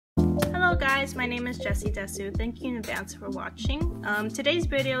guys, my name is Jessie Desu. Thank you in advance for watching. Today's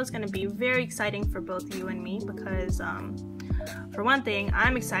video is going to be very exciting for both you and me because for one thing,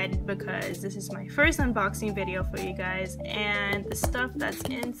 I'm excited because this is my first unboxing video for you guys, and the stuff that's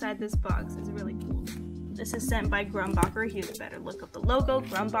inside this box is really cool. This is sent by Grumbacher. Here's a better look of the logo,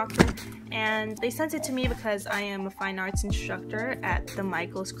 Grumbacher, and they sent it to me because I am a fine arts instructor at the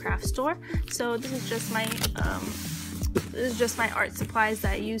Michael's craft store. So this is just my art supplies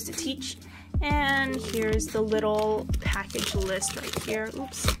that I use to teach. And here's the little package list right here.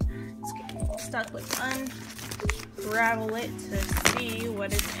 Oops, it's getting stuck. Let's unravel it to see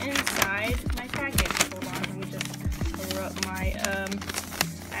what is inside my package. Hold on, let me just cover up my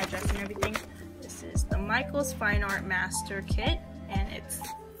address and everything. This is the Michael's Fine Art Master Kit, and it's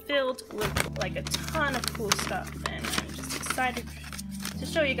filled with like a ton of cool stuff, and I'm just excited to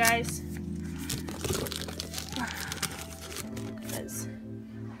show you guys. Because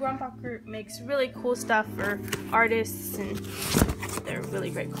Grumbacher makes really cool stuff for artists, and they're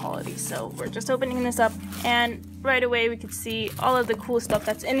really great quality. So we're just opening this up, and right away we can see all of the cool stuff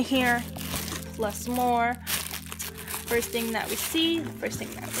that's in here, plus more. First thing that we see, the first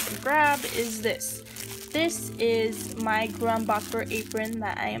thing that we can grab is this. This is my Grumbacher apron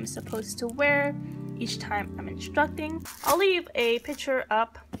that I am supposed to wear each time I'm instructing. I'll leave a picture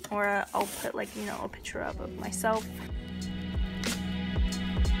up, or I'll put like, you know, a picture up of myself.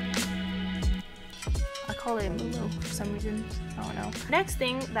 I call it Mulo for some reason, I don't know. Next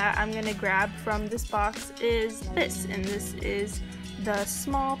thing that I'm gonna grab from this box is this, and this is the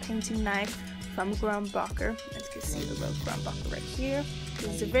small painting knife from Grumbacher. As you can see, the logo Grumbacher right here.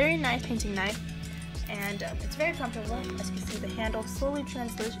 This is a very nice painting knife, and it's very comfortable. As you can see, the handle slowly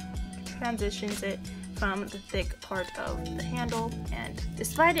transitions it from the thick part of the handle, and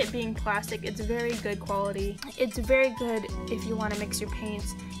despite it being plastic, it's very good quality. It's very good if you want to mix your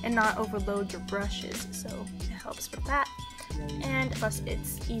paints and not overload your brushes, so it helps with that. And plus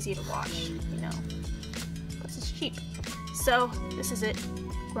it's easy to wash, you know, plus it's cheap. So this is it,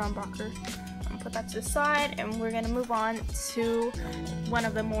 Grumbacher. I'm gonna put that to the side, and we're gonna move on to one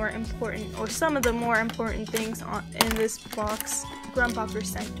of the more important, or some of the more important things in this box. Grumbacher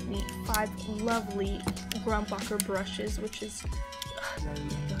sent me 5 lovely Grumbacher brushes, which is, oh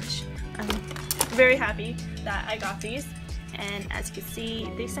my gosh, I'm very happy that I got these. And as you can see,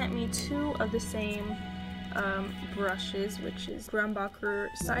 they sent me 2 of the same brushes, which is Grumbacher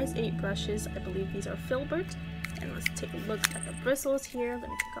size 8 brushes. I believe these are filbert. And let's take a look at the bristles here. Let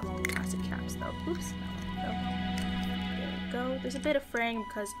me take off the plastic caps though. Oops, there we go. There's a bit of fraying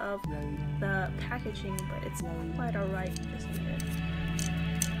because of the packaging, but it's quite alright. Just need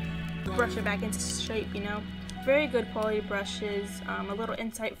to brush it back into shape, you know. Very good quality brushes. A little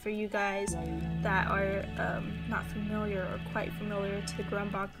insight for you guys that are not familiar or quite familiar to the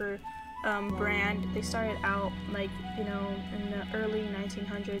Grumbacher brand. They started out like, you know, in the early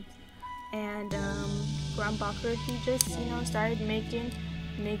 1900s, and Grumbacher, he just, you know, started making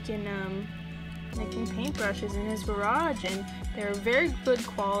paintbrushes in his garage, and they're very good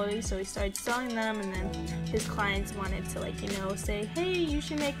quality, so he started selling them, and then his clients wanted to, like, you know, say, hey, you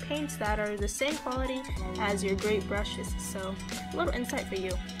should make paints that are the same quality as your great brushes. So a little insight for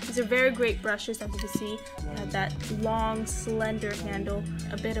you. These are very great brushes. As you can see, they have that long slender handle,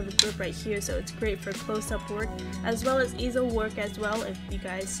 a bit of a grip right here, so it's great for close-up work as well as easel work as well if you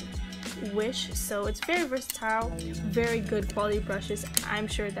guys wish. So it's very versatile, very good quality brushes. I'm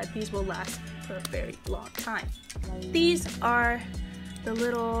sure that these will last for a very long time. These are the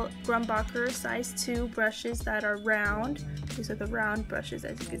little Grumbacher size 2 brushes that are round. These are the round brushes,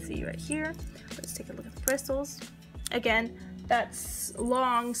 as you can see right here. Let's take a look at the bristles. Again, that's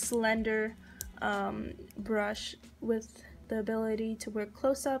long, slender brush with the ability to work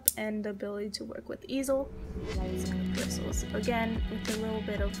close up and the ability to work with easel. Let's look at the bristles. Again, with a little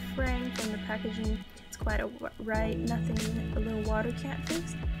bit of fraying from the packaging, it's quite alright. Nothing a little water can't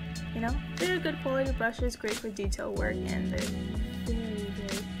fix. You know, they're good quality brushes, great for detail work, and they're very,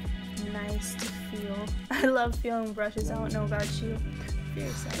 very nice to feel. I love feeling brushes. I don't know about you. Very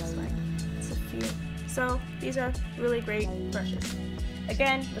satisfying to feel. So these are really great brushes.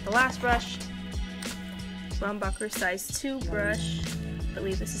 Again, with the last brush, Grumbacher size 2 brush. I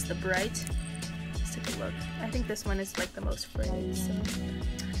believe this is the bright. Let's take a look. I think this one is like the most frayed, so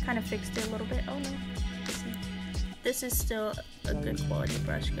kind of fixed it a little bit. Oh no. This is still a good quality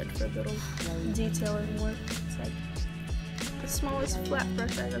brush, good for little detailing work. It's like the smallest flat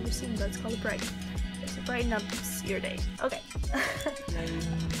brush I've ever seen, but it's called a bright. Just to brighten up your day. Okay.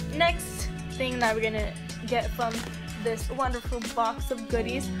 Next thing that we're gonna get from this wonderful box of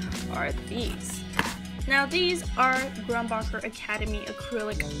goodies are these. Now these are Grumbacher Academy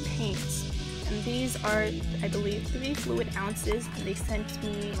acrylic paints. and these are, I believe, 3 fluid ounces, and they sent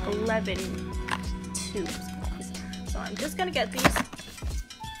me 11 tubes. So I'm just gonna get these out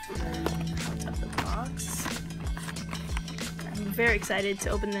of the box. I'm very excited to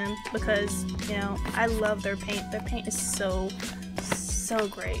open them because, you know, I love their paint. Their paint is so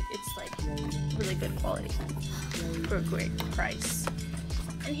great. It's like really good quality for a great price.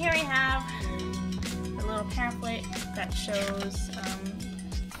 And here we have a little pamphlet that shows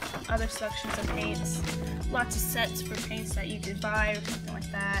other sections of paints, lots of sets for paints that you could buy or something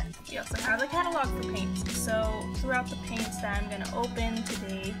like that. We also have the catalog for paints. So throughout the paints that I'm going to open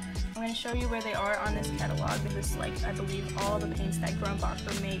today, I'm going to show you where they are on this catalog. This is like, I believe, all the paints that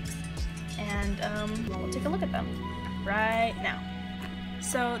Grumbacher makes, and we'll take a look at them right now.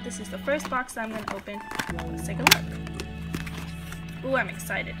 So this is the first box that I'm going to open. Let's take a look. Ooh, I'm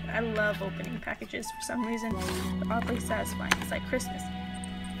excited. I love opening packages for some reason. They're oddly satisfying. It's like Christmas.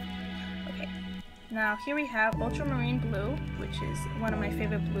 Okay, now here we have Ultramarine Blue, which is one of my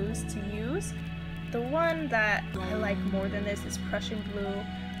favorite blues to use. The one that I like more than this is Prussian Blue,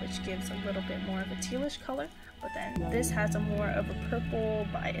 which gives a little bit more of a tealish color, but then this has a more of a purple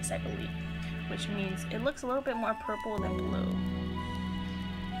bias, I believe, which means it looks a little bit more purple than blue.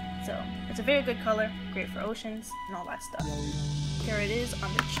 So it's a very good color, great for oceans and all that stuff. Here it is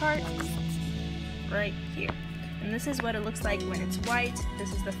on the chart, right here. And this is what it looks like when it's white.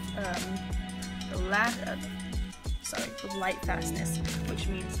 This is the light fastness, which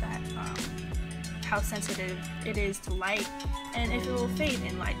means that how sensitive it is to light, and if it will fade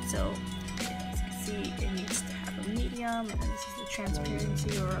in light. So as you can see, it needs to have a medium, and then this is the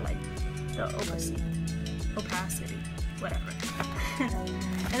transparency, or like the opacity, whatever.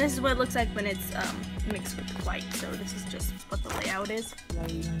 And this is what it looks like when it's mixed with white. So this is just what the layout is.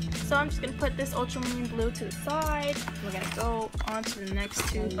 So I'm just going to put this ultramarine blue to the side. We're going to go on to the next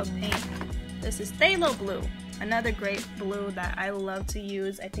tube of paint. This is Phthalo Blue, another great blue that I love to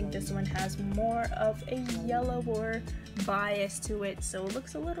use. I think this one has more of a yellower bias to it, so it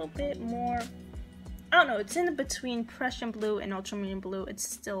looks a little bit more, I don't know, it's in between Prussian Blue and Ultramarine Blue. It's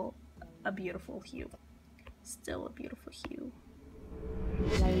still a beautiful hue. Still a beautiful hue.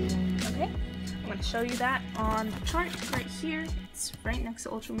 Okay, I'm going to show you that on the chart right here. It's right next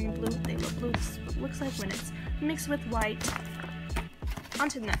to Ultramarine Blue. Phthalo Blue. This is what it looks like when it's mixed with white. On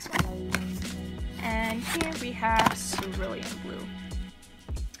to the next one. And here we have Cerulean Blue.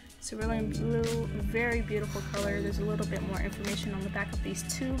 Cerulean Blue, very beautiful color. There's a little bit more information on the back of these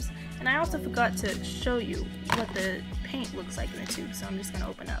tubes. And I also forgot to show you what the paint looks like in the tube, so I'm just going to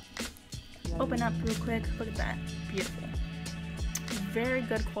open up. Open up real quick. Look at that. Beautiful. Very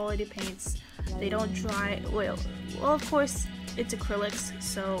good quality paints. They don't dry. Well, of course it's acrylics,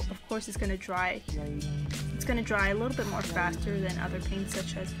 so of course it's gonna dry. It's gonna dry a little bit more faster than other paints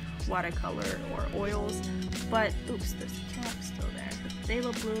such as watercolor or oils. But oops, this cap's still there. The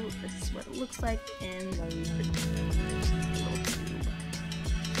Phthalo Blue. This is what it looks like in the little tube.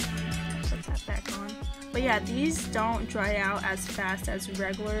 Put that back on. But yeah, these don't dry out as fast as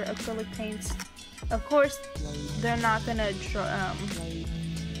regular acrylic paints. Of course, they're not gonna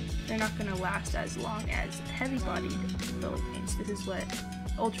last as long as heavy-bodied acrylic paints. This is what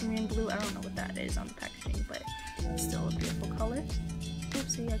Ultramarine Blue. I don't know what that is on the packaging, but it's still a beautiful color.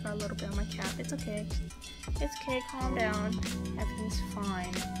 Oopsie, I got a little bit on my cap. It's okay. It's okay. Calm down. Everything's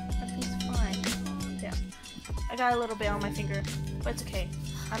fine. Everything's fine. Calm down. I got a little bit on my finger, but it's okay.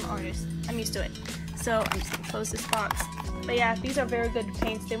 I'm an artist. I'm used to it. So I'm just gonna close this box. But yeah, these are very good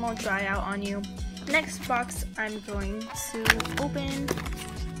paints. They won't dry out on you. Next box I'm going to open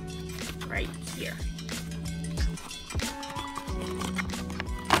right here.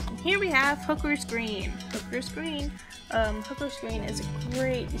 And here we have Hooker's Green. Hooker's Green. Hooker's Green is a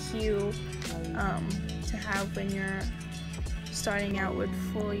great hue to have when you're starting out with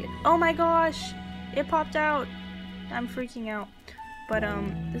foliage. Oh my gosh! It popped out! I'm freaking out. But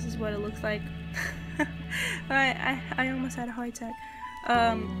this is what it looks like. I almost had a heart attack.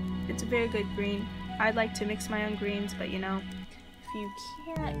 It's a very good green. I'd like to mix my own greens, but you know, if you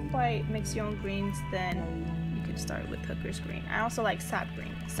can't quite mix your own greens, then you could start with Hooker's Green. I also like Sap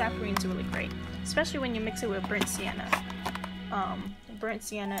Green. Sap Green's really great, especially when you mix it with Burnt Sienna. Burnt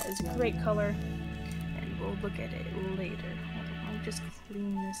Sienna is a great color, and we'll look at it later. Hold on, I'll just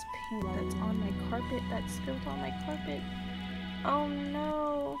clean this paint that's on my carpet, that's spilled on my carpet. Oh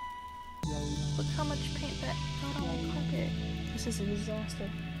no! Look how much paint that got on my carpet. This is a disaster.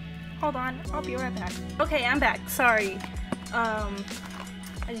 Hold on, I'll be right back. Okay, I'm back. Sorry. I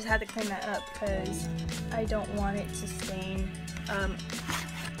just had to clean that up because I don't want it to stain.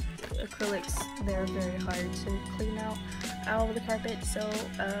 acrylics, they're very hard to clean out of the carpet, so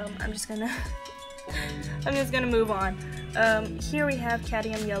I'm just gonna move on. Here we have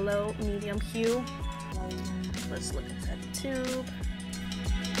cadmium yellow medium hue. Let's look inside the tube.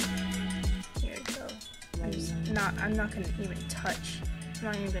 Here we go. I'm not gonna even touch. I'm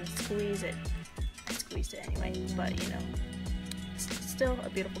not even gonna squeeze it. I squeezed it anyway, but you know, it's still a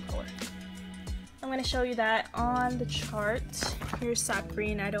beautiful color. I'm gonna show you that on the chart. Here's sap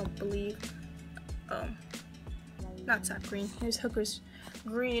green, I don't believe. Not sap green. Here's hooker's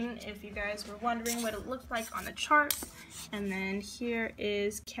green, if you guys were wondering what it looked like on the chart. And then here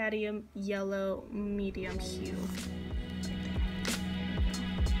is cadmium yellow medium hue.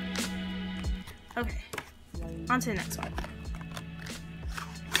 Okay, on to the next one.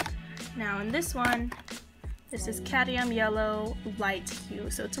 Now in this one, this is cadmium yellow light hue.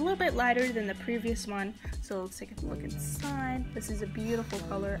 So it's a little bit lighter than the previous one. So let's take a look inside. This is a beautiful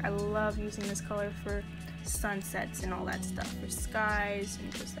color. I love using this color for sunsets and all that stuff, for skies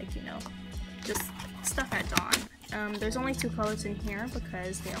and just like, you know, just stuff at dawn. There's only 2 colors in here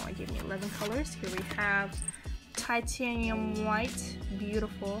because they only gave me 11 colors. Here we have titanium white,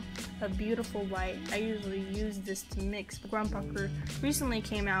 beautiful, a beautiful white. I usually use this to mix. Grumbacher recently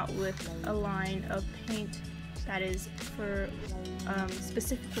came out with a line of paint that is for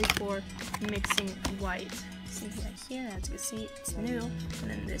specifically for mixing white. See right here, as you can see, it's new. And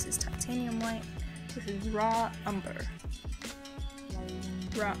then this is titanium white. This is raw umber.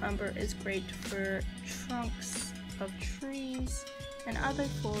 Raw umber is great for trunks of trees and other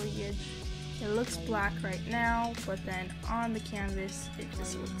foliage. It looks black right now, but then on the canvas, it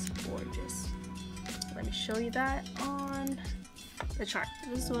just looks gorgeous. Let me show you that on the chart.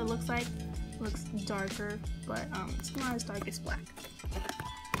 This is what it looks like. It looks darker, but it's not as dark as black.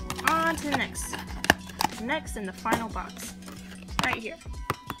 On to the next. Next in the final box, right here.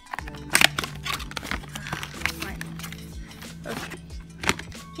 Okay.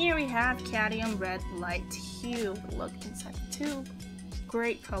 Here we have cadmium red light hue. Look inside the tube.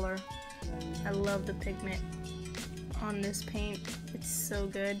 Great color. I love the pigment on this paint. It's so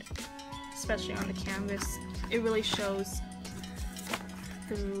good, especially on the canvas. It really shows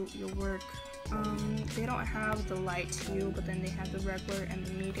through your work. They don't have the light hue, but then they have the regular and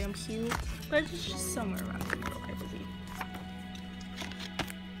the medium hue, but it's just somewhere around the middle, I believe.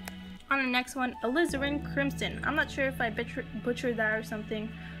 On the next one, alizarin crimson. I'm not sure if I butchered that or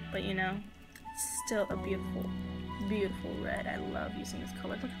something, but you know, it's still a beautiful, beautiful red. I love using this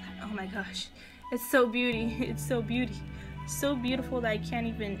color. Look at that. Oh my gosh, it's so beauty. It's so beauty. So beautiful that I can't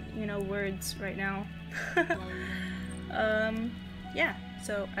even, you know, words right now. Yeah,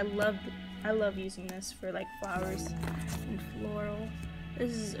 so I love using this for like flowers and floral.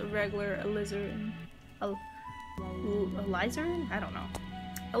 This is a regular alizarin. Alizarin? I don't know.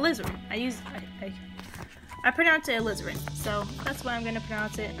 Alizarin. I pronounce it alizarin, so that's why I'm gonna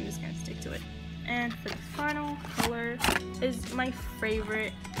pronounce it. I'm just gonna stick to it. And for the final color is my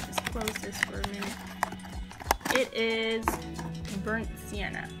favorite. Just close this for a minute. It is burnt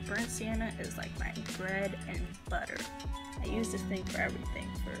sienna. Burnt sienna is like my bread and butter. I use this thing for everything,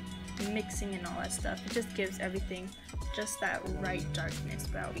 for mixing and all that stuff. It just gives everything just that right darkness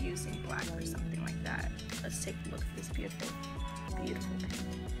without using black or something like that. Let's take a look at this beautiful, beautiful paint.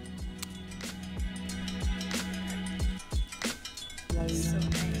 So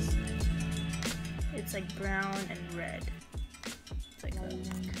nice. It's like brown and red. It's like a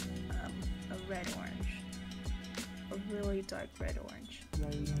red orange. A really dark red orange.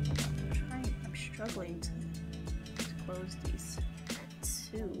 I'm struggling to close these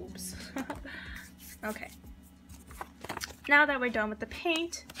tubes. Okay. Now that we're done with the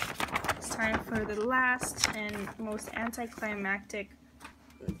paint, it's time for the last and most anticlimactic.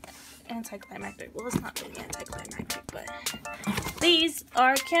 Well, it's not really anticlimactic, but these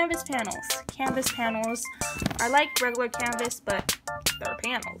are canvas panels. Canvas panels are like regular canvas, but they're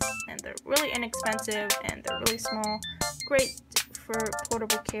panels, and they're really inexpensive, and they're really small. Great for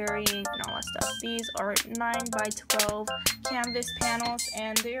portable carrying and all that stuff. These are 9 by 12 canvas panels,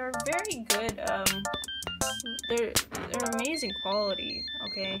 and they are very good. They're amazing quality.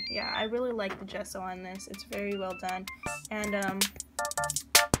 Okay, yeah, I really like the gesso on this. It's very well done, and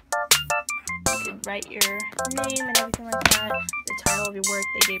you could write your name and everything like that. The title of your work.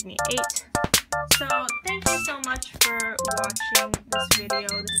 They gave me 8. So thank you so much for watching this video.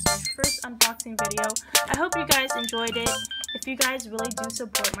 This is my first unboxing video. I hope you guys enjoyed it. If you guys really do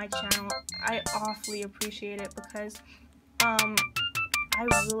support my channel, I awfully appreciate it, because I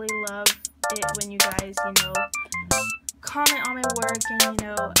really love it when you guys, you know, comment on my work and, you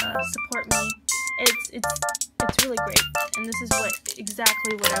know, support me. It's it's really great, and this is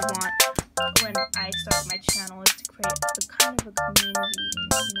exactly what I want when I start my channel, is to create a kind of a community,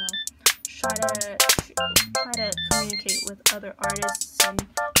 and, you know, try to communicate with other artists and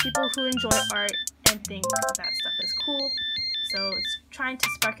people who enjoy art and think that stuff is cool. So it's trying to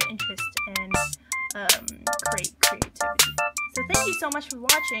spark an interest and create creativity. So thank you so much for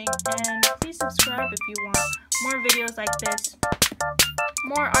watching, and please subscribe if you want more videos like this,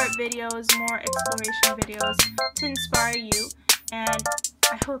 more art videos, more exploration videos to inspire you, and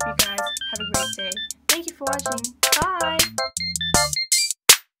I hope you guys have a great day. Thank you for watching. Bye!